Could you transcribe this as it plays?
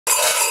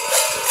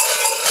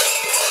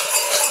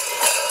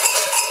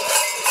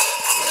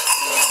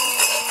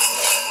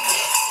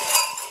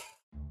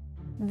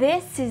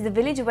This is the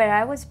village where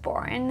I was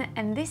born,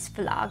 and this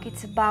vlog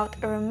it's about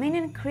a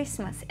Romanian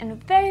Christmas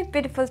and very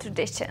beautiful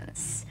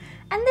traditions.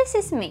 And this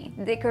is me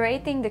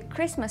decorating the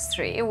Christmas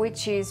tree,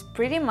 which is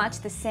pretty much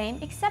the same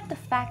except the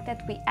fact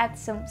that we add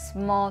some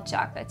small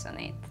chocolates on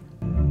it.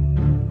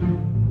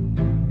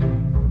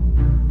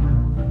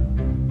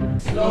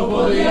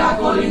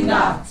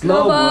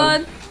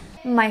 Slobod!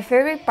 My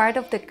favorite part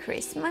of the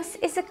Christmas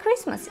is the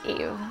Christmas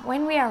Eve,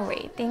 when we are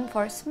waiting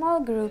for small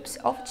groups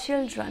of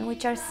children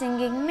which are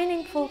singing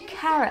meaningful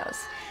carols,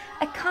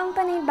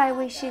 accompanied by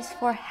wishes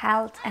for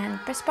health and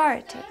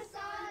prosperity.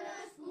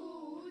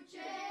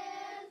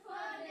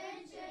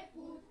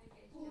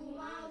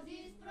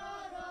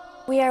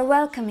 We are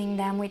welcoming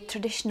them with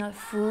traditional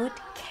food,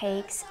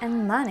 cakes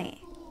and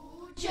money.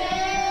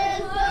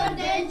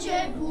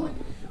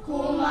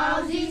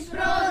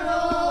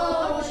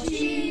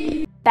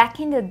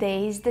 Back in the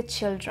days, the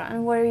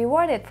children were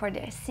rewarded for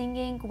their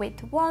singing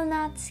with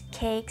walnuts,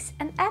 cakes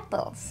and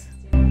apples.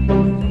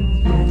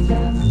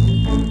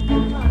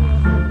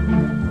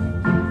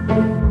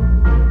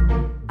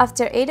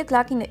 After 8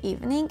 o'clock in the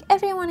evening,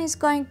 everyone is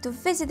going to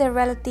visit their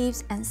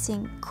relatives and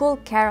sing cool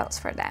carols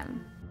for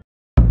them.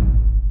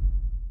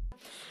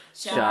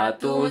 Și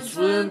atunci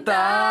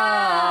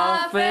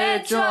Sfânta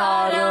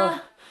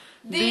Fecioară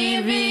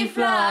divi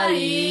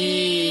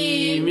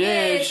flaim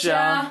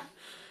ieșea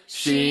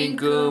și-n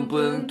câmp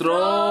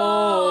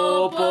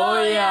într-o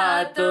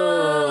poiată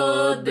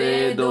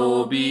de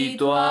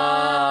dobitoace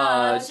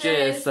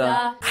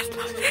sa.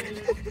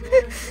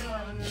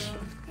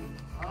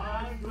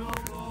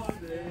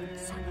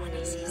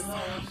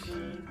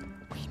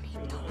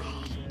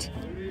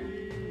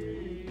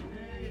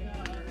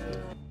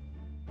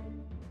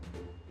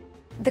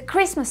 The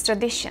Christmas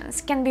traditions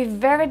can be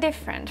very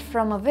different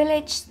from a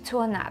village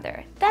to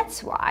another.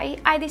 That's why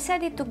I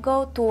decided to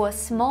go to a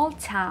small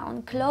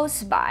town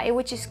close by,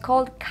 which is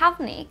called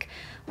Kavnik,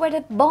 where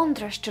the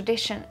Bondrosh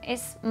tradition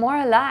is more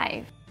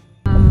alive.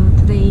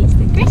 Today is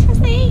the Christmas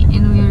day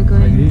and we are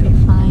going to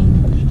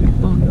find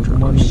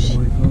Bondrosh.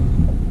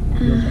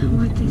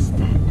 What is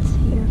that?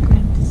 You're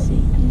going to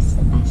see is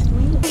the best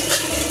way.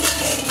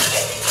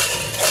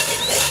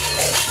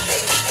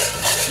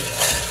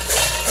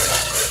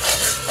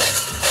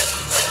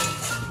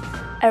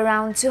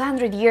 Around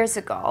 200 years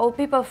ago,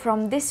 people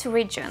from this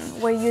region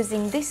were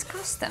using these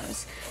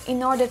customs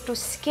in order to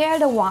scare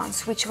the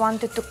ones which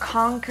wanted to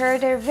conquer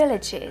their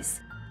villages.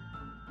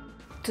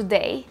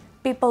 Today,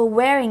 people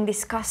wearing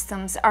these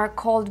customs are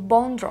called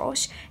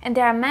Bondrosh and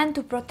they are meant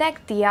to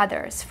protect the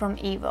others from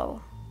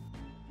evil.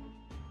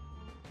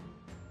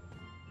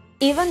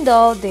 Even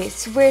though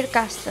these weird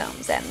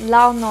customs and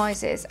loud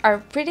noises are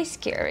pretty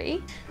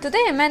scary,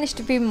 today I managed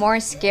to be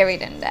more scary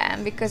than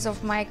them because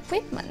of my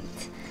equipment.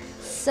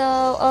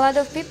 So a lot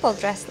of people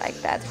dressed like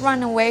that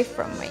ran away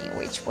from me,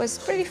 which was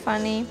pretty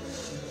funny.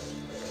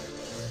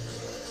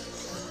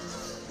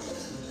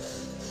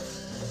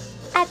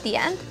 At the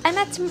end, I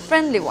met some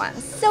friendly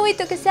ones, so we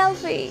took a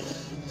selfie.